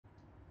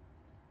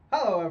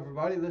Hello,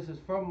 everybody. This is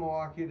From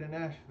Milwaukee to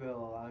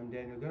Nashville. I'm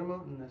Daniel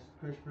Goodemont, and this is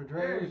Christopher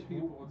Dreyers. Hey,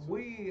 people, what's up?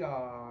 We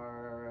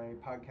are a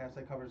podcast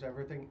that covers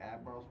everything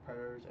Admirals,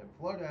 Predators, and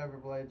Florida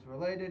Everblades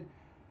related.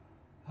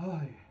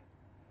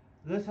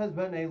 This has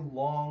been a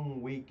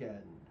long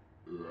weekend,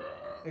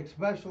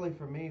 especially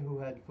for me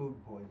who had food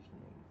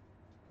poisoning.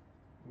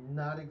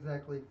 Not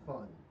exactly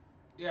fun.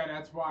 Yeah,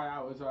 that's why I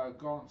was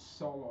going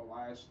solo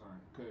last night,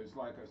 because,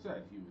 like I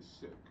said, he was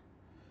sick.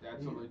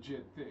 That's a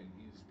legit thing.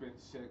 He's been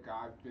sick.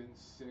 I've been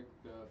sick.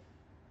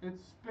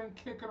 It's been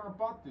kicking our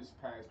butt this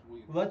past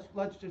week.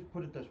 Let's just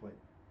put it this way: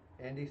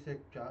 Andy's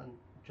sick.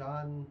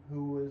 John,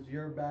 who is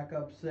your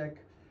backup, sick.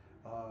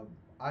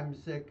 I'm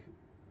sick.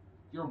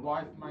 Your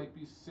wife might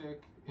be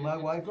sick. My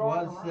wife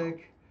was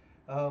sick.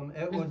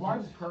 His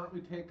wife's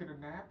currently taking a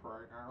nap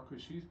right now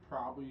because she's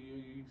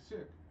probably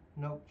sick.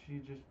 Nope,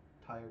 she's just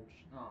tired.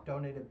 She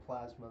donated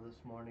plasma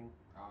this morning.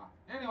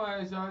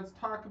 Anyways, let's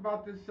talk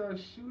about this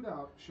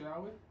shootout,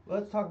 shall we?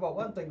 Let's talk about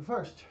one thing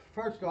first.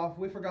 First off,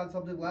 we forgot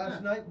something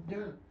last night.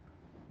 Dude.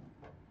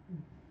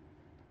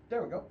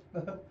 There we go.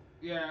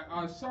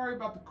 Yeah, sorry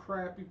about the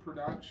crappy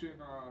production.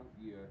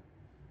 Yeah.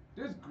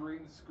 This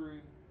green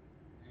screen.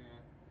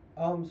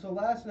 Yeah. So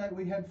last night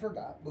we had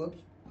forgot.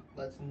 Whoops.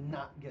 Let's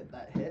not get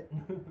that hit.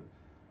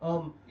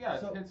 Yeah,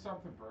 hit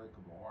something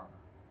breakable.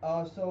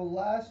 So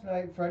last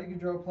night, Freddie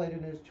Gaudreau played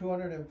in his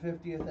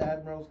 250th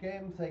Admirals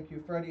game. Thank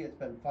you, Freddie. It's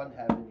been fun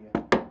having you.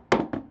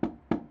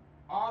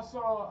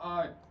 Also,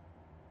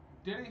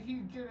 didn't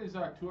he get his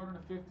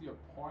 250th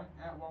point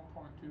at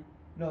 1.2?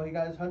 No, he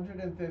got his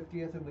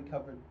 150th, and we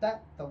covered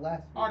that the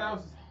last video. Oh, that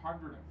was his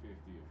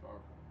 150th.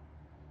 Okay.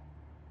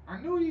 I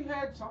knew he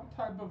had some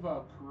type of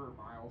a career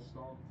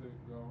milestone thing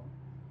going.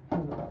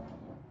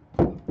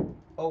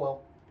 Oh,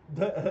 well.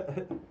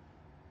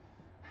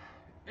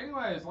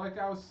 Anyways, like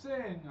I was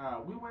saying,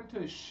 we went to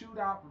a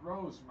shootout in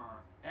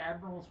Rosemont.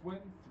 Admirals win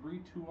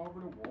 3-2 over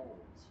the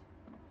Wolves.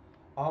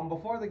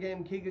 Before the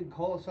game, Keegan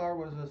Colasar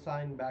was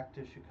assigned back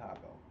to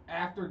Chicago.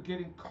 After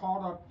getting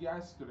called up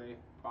yesterday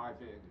by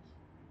Vegas.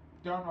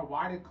 Don't know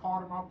why they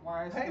called him up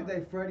last night. Hey,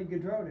 they Freddie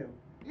Gaudreau'd him.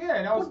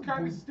 Yeah, that was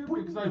kind of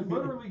stupid because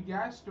literally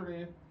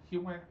yesterday he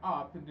went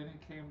up and then he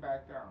came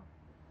back down.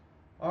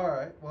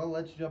 Alright, well,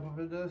 let's jump up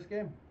into this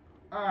game.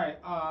 Alright,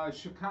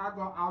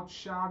 Chicago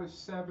outshot us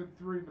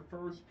 7-3 in the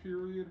first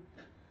period.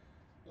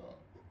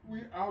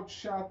 We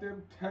outshot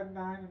them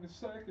 10-9 in the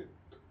second.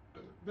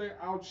 They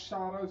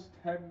outshot us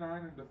 10-9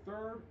 in the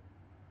third.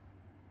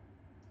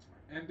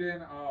 And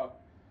then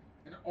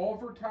in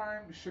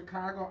overtime,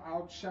 Chicago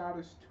outshot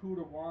us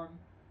 2-1.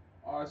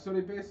 So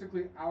they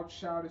basically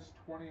outshot us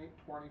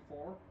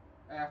 28-24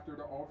 after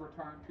the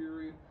overtime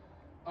period.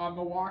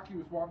 Milwaukee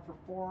was 1 for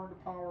 4 on the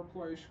power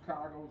play.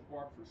 Chicago was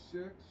 1 for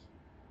 6.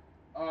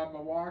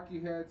 Milwaukee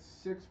had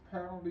 6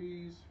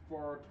 penalties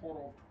for a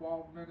total of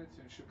 12 minutes,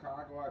 and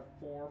Chicago had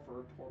 4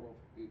 for a total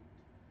of 8.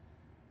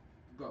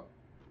 Go.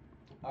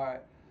 All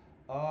right.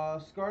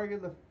 Scoring in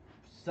the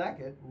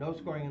second, no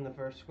scoring in the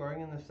first.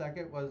 Scoring in the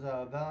second was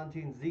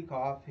Valentin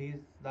Zykov.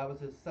 That was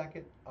his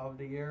second of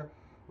the year,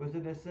 with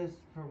an assist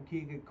from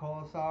Keegan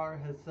Colasar,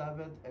 his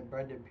 7th, and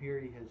Brendan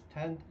Peary, his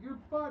 10th. Your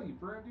buddy,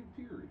 Brendan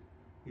Peary.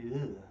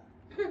 Yeah.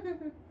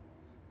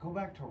 Go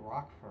back to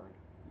Rockford.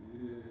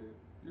 Yeah.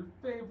 Your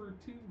favorite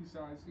team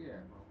besides the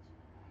Admirals.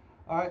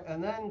 All right,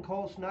 and then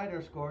Cole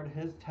Snyder scored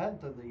his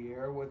 10th of the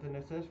year with an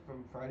assist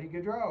from Freddie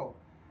Gaudreau.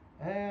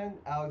 And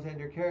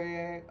Alexander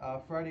Carrier,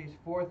 Freddie's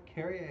 4th,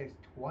 Carrier's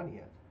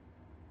 20th.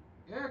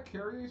 Yeah,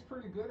 Carrier's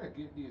pretty good at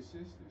getting the assist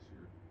this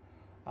year.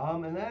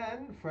 And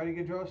then Freddie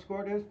Gaudreau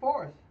scored his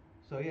 4th.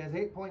 So he has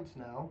 8 points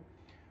now,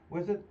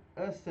 with an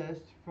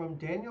assist from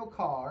Daniel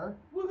Carr.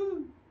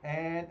 Woohoo!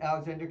 And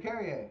Alexander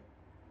Carrier.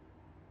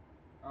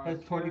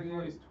 His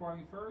 21st. Is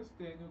 21st,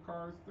 Daniel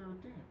Carr's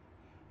 13th.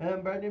 And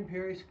then Brendan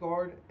Peary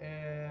scored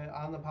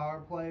on the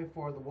power play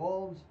for the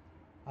Wolves.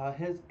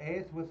 His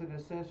 8th with an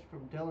assist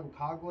from Dylan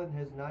Coughlin,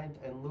 his 9th,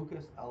 and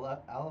Lucas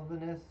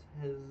Elvenis,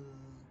 his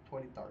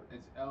 23rd.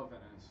 It's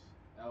Elvenis.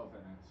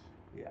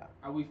 Yeah.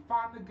 And we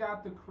finally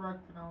got the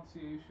correct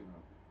pronunciation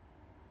of it.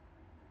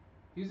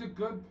 He's a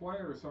good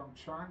player, so I'm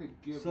trying to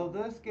give him.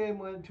 This game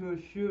went to a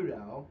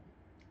shootout.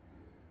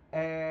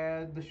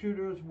 And the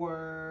shooters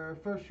were,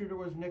 first shooter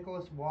was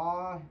Nicholas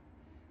Waugh.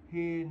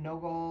 He, no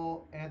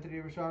goal. Anthony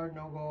Richard,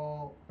 no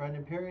goal.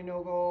 Brendan Peary,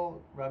 no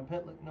goal. Ron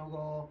Pitlick, no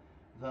goal.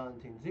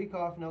 Valentin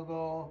Zykov, no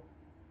goal.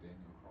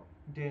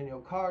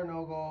 Daniel Carr,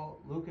 no goal.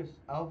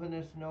 Lucas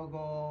Elvenis, no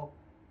goal.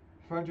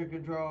 Frederick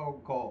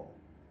Gaudreau, goal.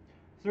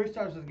 3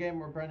 stars of the game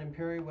were Brendan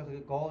Peary with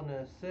a goal and an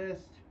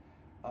assist.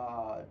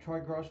 Troy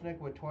Grosnick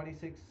with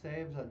 26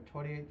 saves on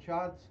 28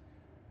 shots.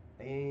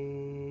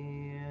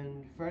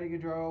 And Freddie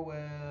Gaudreau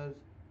with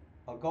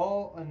a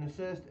goal, an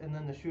assist, and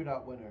then the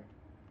shootout winner.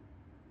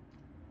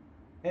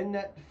 In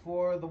net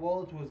for the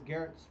Wolves was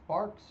Garrett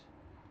Sparks.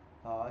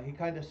 He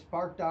kind of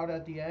sparked out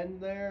at the end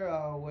there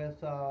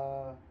with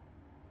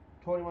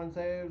 21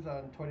 saves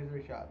on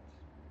 23 shots.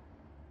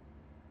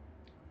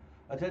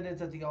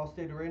 Attendance at the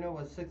Allstate Arena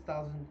was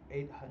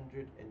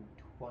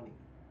 6,820.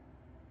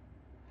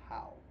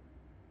 How?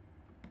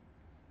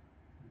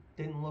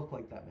 didn't look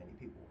like that many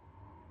people.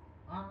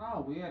 I don't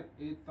know. We had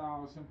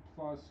 8,000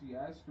 plus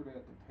yesterday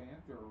at the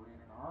Panther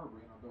Arena, and our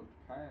arena looked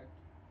packed.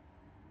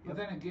 But Yep.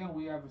 then again,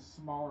 we have a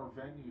smaller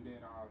venue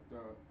than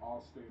the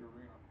Allstate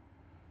Arena.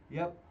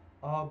 Yep.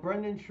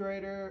 Brendan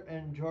Schrader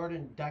and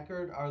Jordan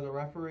Deckard are the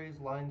referees.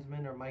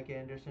 Linesmen are Mike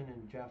Anderson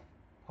and Jeff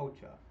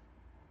Pocha.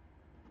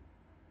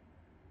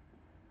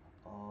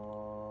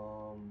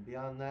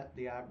 Beyond that,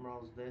 the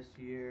Admirals this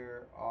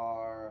year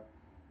are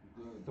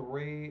Good.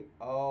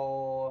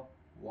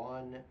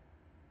 3-0-1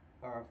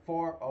 or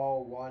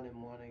 4-0-1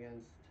 and 1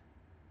 against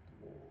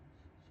the Wolves.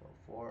 So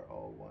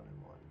 4-0-1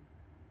 and 1.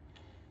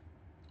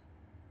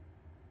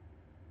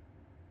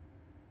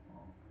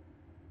 Oh.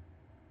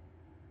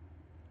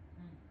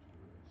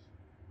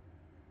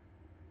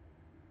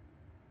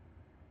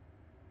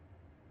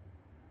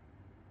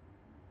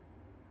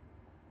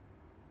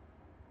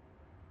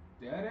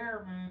 Dead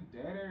air, man.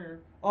 Dead air.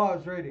 Oh, I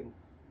was reading.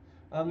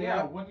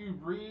 Yeah, when you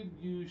read,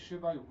 you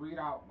should like read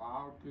out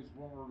loud because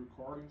when we're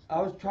recording stuff,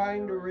 I was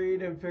trying to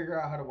read and figure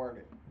out how to word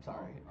it. I'm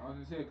sorry. I was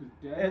gonna say because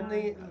dead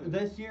air.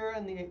 This year,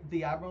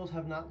 the Admirals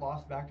have not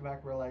lost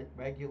back-to-back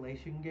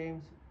regulation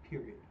games.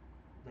 Period.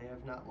 They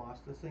have not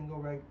lost a single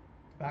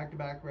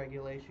back-to-back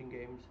regulation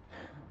games.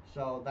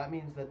 So that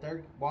means that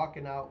they're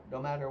walking out,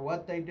 no matter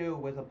what they do,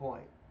 with a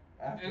point.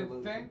 After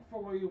losing.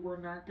 Thankfully, we're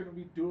not going to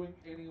be doing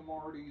any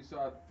more of these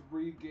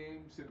 3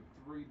 games in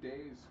 3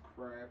 days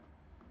crap.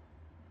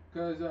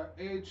 Because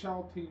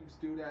AHL teams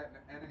do that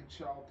and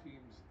NHL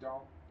teams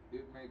don't.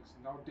 It makes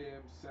no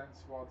damn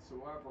sense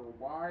whatsoever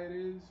why it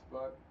is,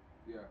 but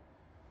yeah.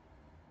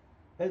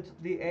 It's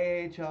the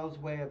AHL's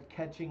way of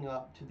catching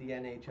up to the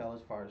NHL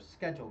as far as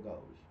schedule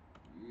goes.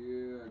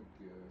 Yeah, I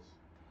guess.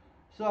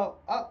 So,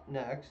 up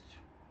next,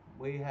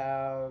 we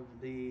have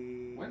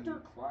the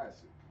Winter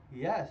Classic.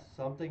 Yes,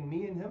 something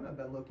me and him have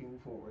been looking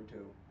forward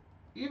to.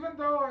 Even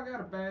though I got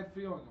a bad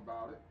feeling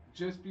about it,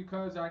 just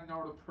because I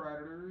know the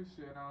Predators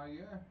and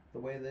yeah. The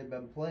way they've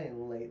been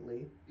playing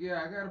lately.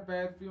 Yeah, I got a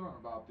bad feeling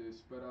about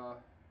this, but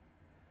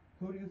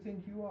Who do you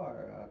think you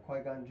are,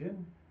 Qui-Gon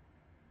Jinn?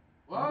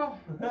 Well,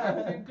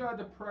 I think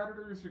the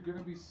Predators are going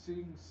to be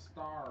seeing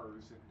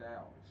stars in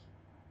Dallas.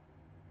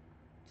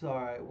 It's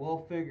alright,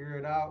 we'll figure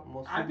it out and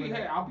we'll see.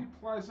 I'll be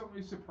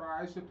pleasantly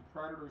surprised if the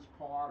Predators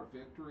pull out a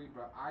victory,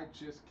 but I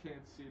just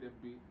can't see them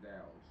beating Dallas.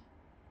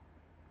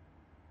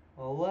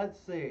 Well, let's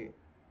see.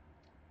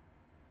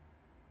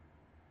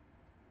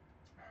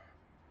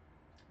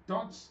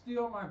 Don't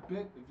steal my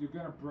bit if you're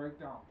going to break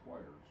down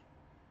players.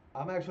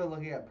 I'm actually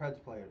looking at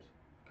Preds players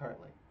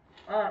currently.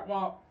 Alright,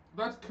 well,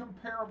 let's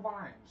compare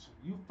lines.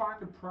 You find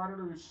the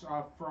Predators'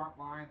 front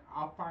line.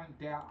 I'll find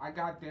I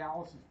got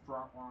Dallas'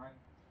 front line.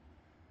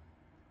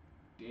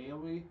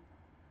 Daily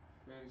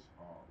face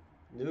off.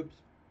 Oops,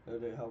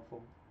 that is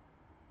helpful.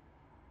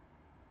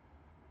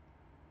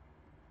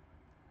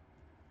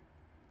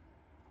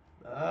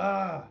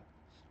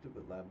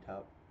 Stupid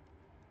laptop.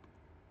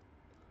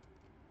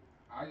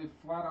 I just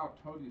flat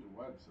out told you the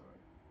website.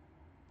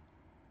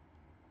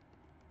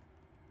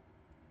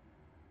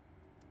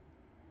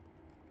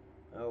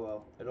 Oh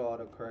well, it'll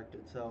autocorrect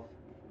itself.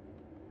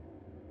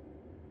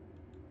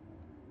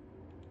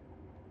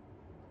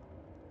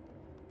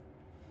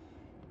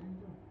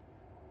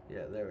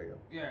 Yeah, there we go.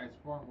 Yeah,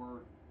 it's one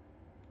word.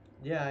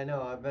 Yeah, I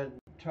know. I've been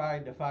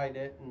trying to find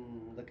it,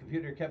 and the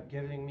computer kept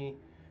giving me.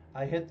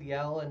 I hit the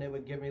L, and it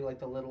would give me like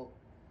the little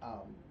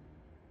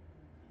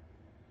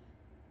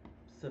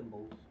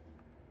symbols.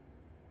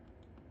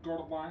 Go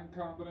to line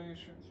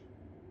combinations.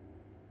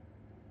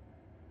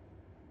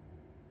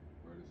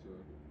 Wait a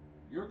second.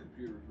 Your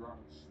computer's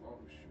running slow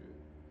as shit.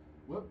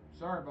 Whoop,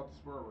 sorry about the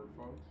swear word,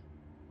 folks.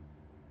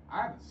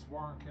 I haven't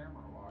sworn on camera in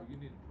a while. You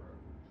need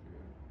Predators,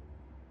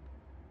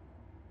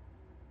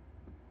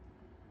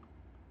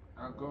 yeah.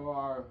 Now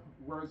go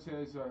where it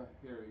says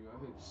here you go,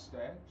 hit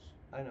stats.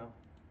 I know.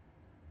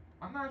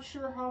 I'm not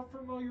sure how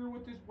familiar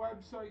with this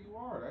website you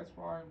are. That's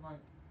why I'm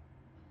like.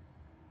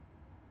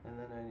 And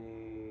then I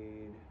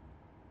need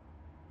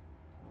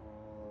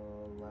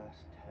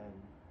last 10.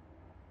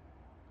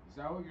 Is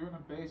that what you're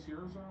gonna base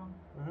yours on?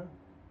 Uh-huh.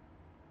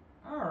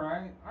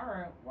 Alright,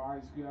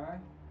 wise guy.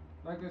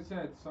 Like I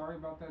said, sorry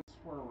about that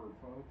swear word,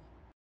 folks.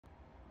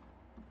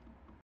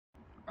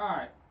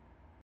 Alright.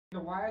 The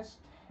last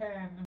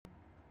 10,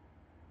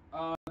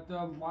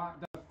 the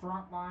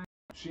front line,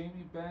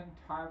 Jamie Benn,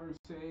 Tyler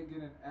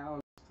Seguin,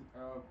 and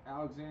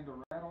Alexander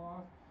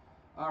Radulov.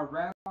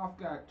 Radulov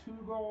got 2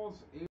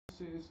 goals, 8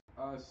 assists.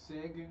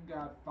 Seguin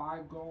got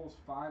 5 goals,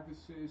 5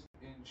 assists,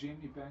 and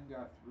Jamie Benn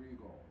got 3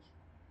 goals.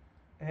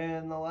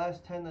 And the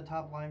last 10, the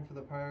top line for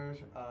the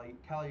Predators,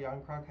 Cal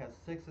Youngkrok has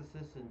 6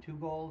 assists and 2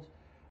 goals.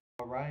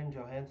 Ryan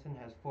Johansson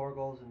has 4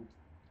 goals and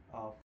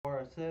 4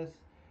 assists.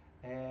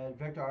 And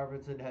Victor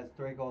Arvidsson has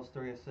 3 goals,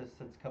 3 assists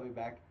since coming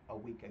back a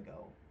week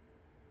ago.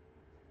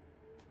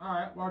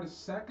 Alright, well, the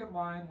second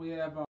line, we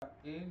have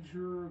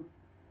Andrew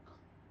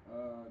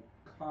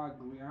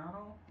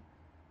Cogliano,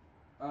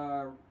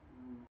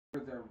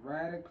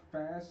 Radek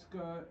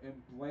Faska,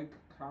 and Blake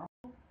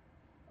Kamu.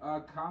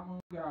 Kamu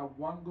got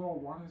 1 goal,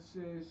 1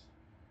 assist.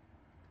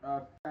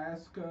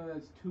 Fasca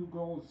has 2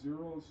 goals,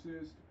 0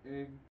 assists,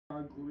 and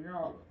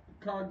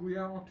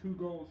Cagliano 2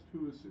 goals,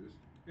 2 assists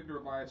in their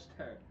last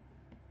 10.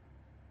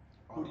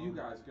 Who do you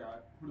guys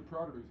got? Who do the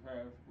Predators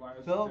have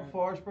last Philip 10?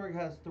 Forsberg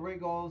has 3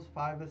 goals,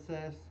 5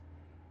 assists.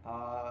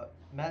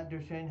 Matt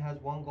Duchene has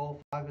 1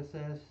 goal, 5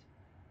 assists.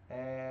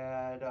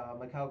 And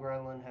Mikael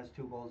Granlund has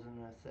 2 goals and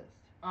an assist.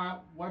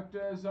 What's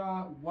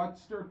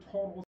their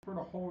total for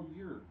the whole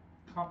year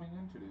coming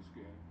into this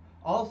game?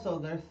 Also,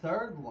 their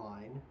third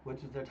line,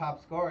 which is their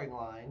top scoring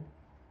line.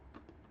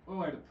 Oh,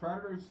 wait, the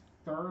Predators'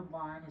 third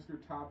line is their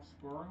top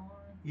scoring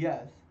line?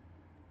 Yes.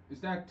 Is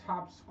that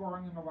top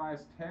scoring in the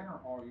last 10 or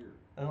all year?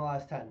 In the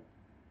last 10.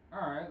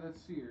 Alright,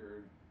 let's see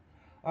here.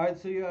 Alright,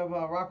 so you have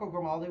Rocco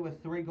Grimaldi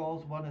with 3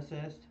 goals, 1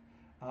 assist.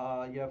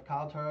 You have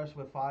Kyle Turris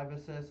with 5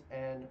 assists,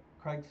 and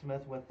Craig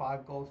Smith with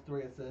 5 goals,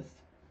 3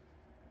 assists.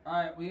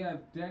 Alright, we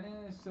have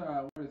Dennis,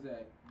 what is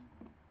that?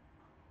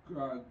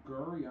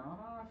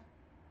 Guryanov?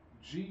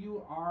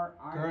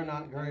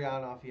 Guryanov.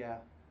 Guryanov, yeah.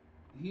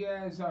 He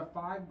has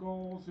 5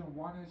 goals and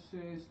 1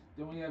 assist.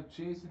 Then we have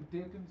Jason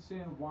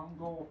Dickinson, 1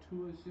 goal,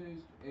 2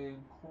 assists,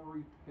 and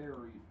Corey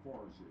Perry, 4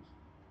 assists.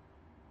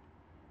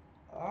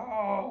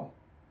 Oh!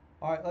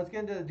 Alright, let's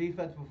get into the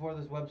defense before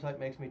this website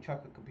makes me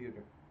chuck a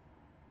computer.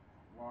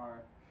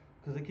 Why?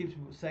 Because it keeps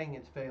saying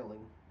it's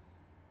failing.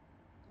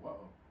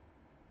 Whoa.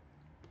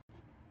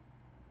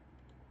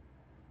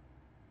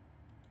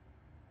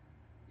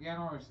 Yeah,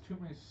 no, there's too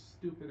many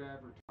stupid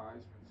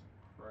advertisements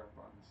and crap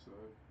on the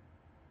site.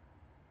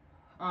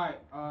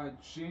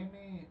 Alright,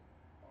 Jamie,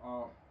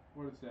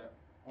 what is that?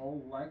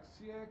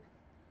 Oleksiak?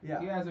 Yeah.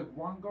 He has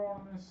 1 goal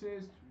and an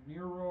assist.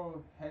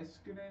 Miro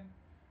Heiskanen,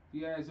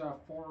 he has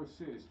 4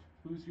 assists.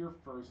 Who's your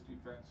first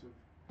defensive?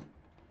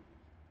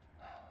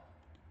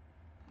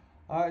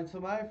 Alright, so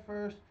my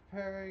first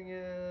pairing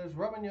is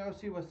Roman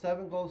Josi with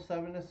 7 goals,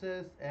 7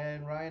 assists,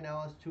 and Ryan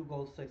Ellis, 2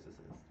 goals, 6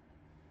 assists.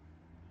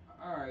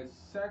 Alright,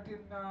 second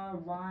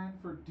line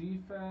for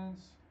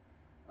defense,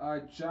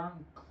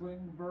 John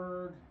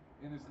Klingberg.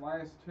 In his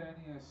last 10,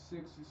 he has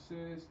 6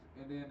 assists.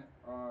 And then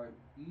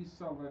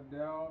Asa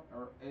Lindell,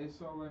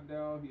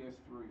 he has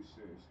 3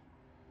 assists.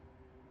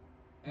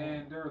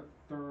 And their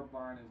third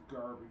line is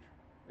garbage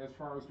as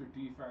far as their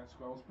defense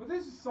goes. But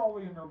this is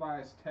solely in their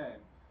last 10.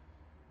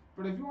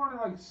 But if you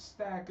want to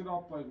stack it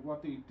up like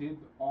what they did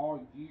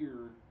all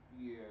year,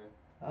 yeah.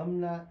 I'm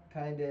not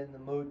kind of in the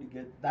mood to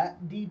get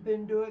that deep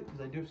into it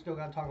because I do still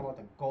got to talk about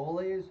the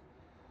goalies.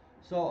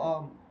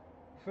 So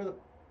for the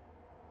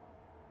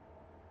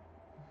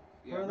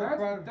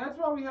that's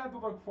what we have to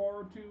look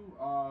forward to.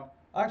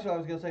 Actually, I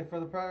was gonna say for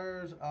the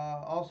Predators,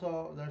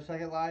 also their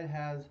second line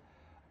has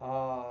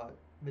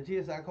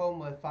Matthias Ekholm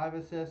with 5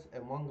 assists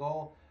and 1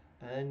 goal,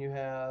 and then you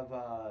have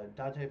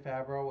Dante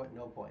Fabro with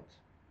no points.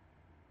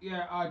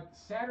 Yeah,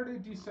 Saturday,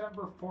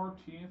 December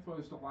 14th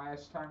was the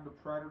last time the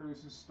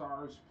Predators and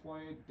Stars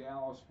played.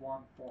 Dallas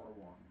won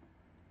 4-1.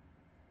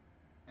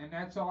 And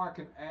that's all I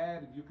can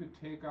add. You could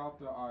take on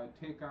the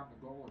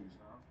goalies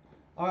now.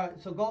 All right,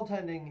 so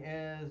goaltending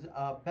is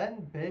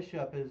Ben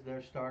Bishop is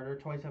their starter.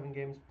 27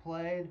 games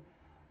played,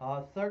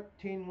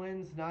 13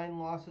 wins, 9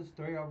 losses,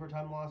 3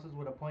 overtime losses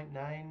with a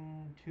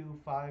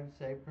 .925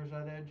 save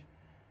percentage.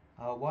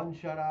 1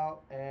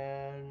 shutout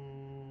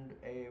and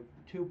a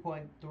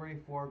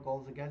 2.34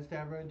 goals against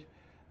average.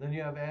 Then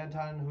you have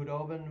Anton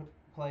Hudobin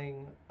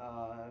playing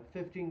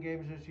 15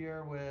 games this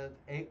year with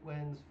 8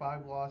 wins,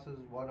 5 losses,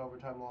 1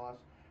 overtime loss.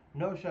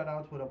 No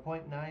shutouts with a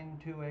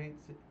 .928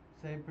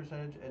 save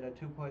percentage and a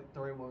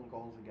 2.31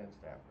 goals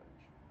against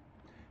average.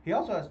 He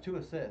also has 2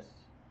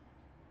 assists.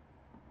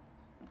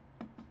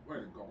 Wait,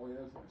 a goalie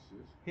has an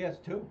assist? He has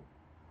 2.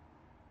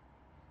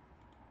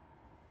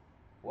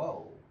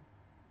 Whoa.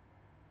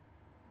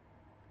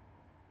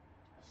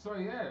 So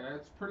yeah,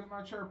 that's pretty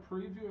much our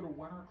preview of the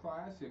Winter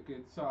Classic.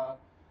 It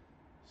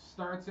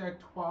starts at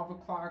 12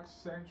 o'clock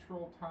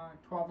Central Time,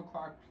 12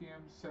 o'clock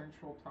p.m.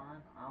 Central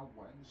Time on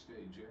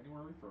Wednesday,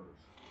 January 1st.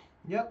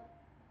 Yep.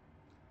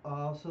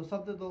 So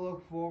something to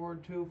look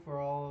forward to for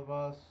all of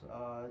us.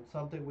 It's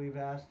something we've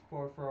asked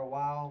for a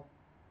while.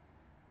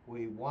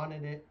 We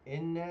wanted it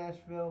in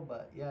Nashville,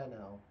 but yeah,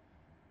 no.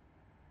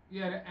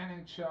 Yeah, the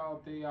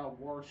NHL, they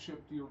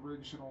worship the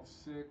original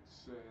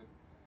 6, and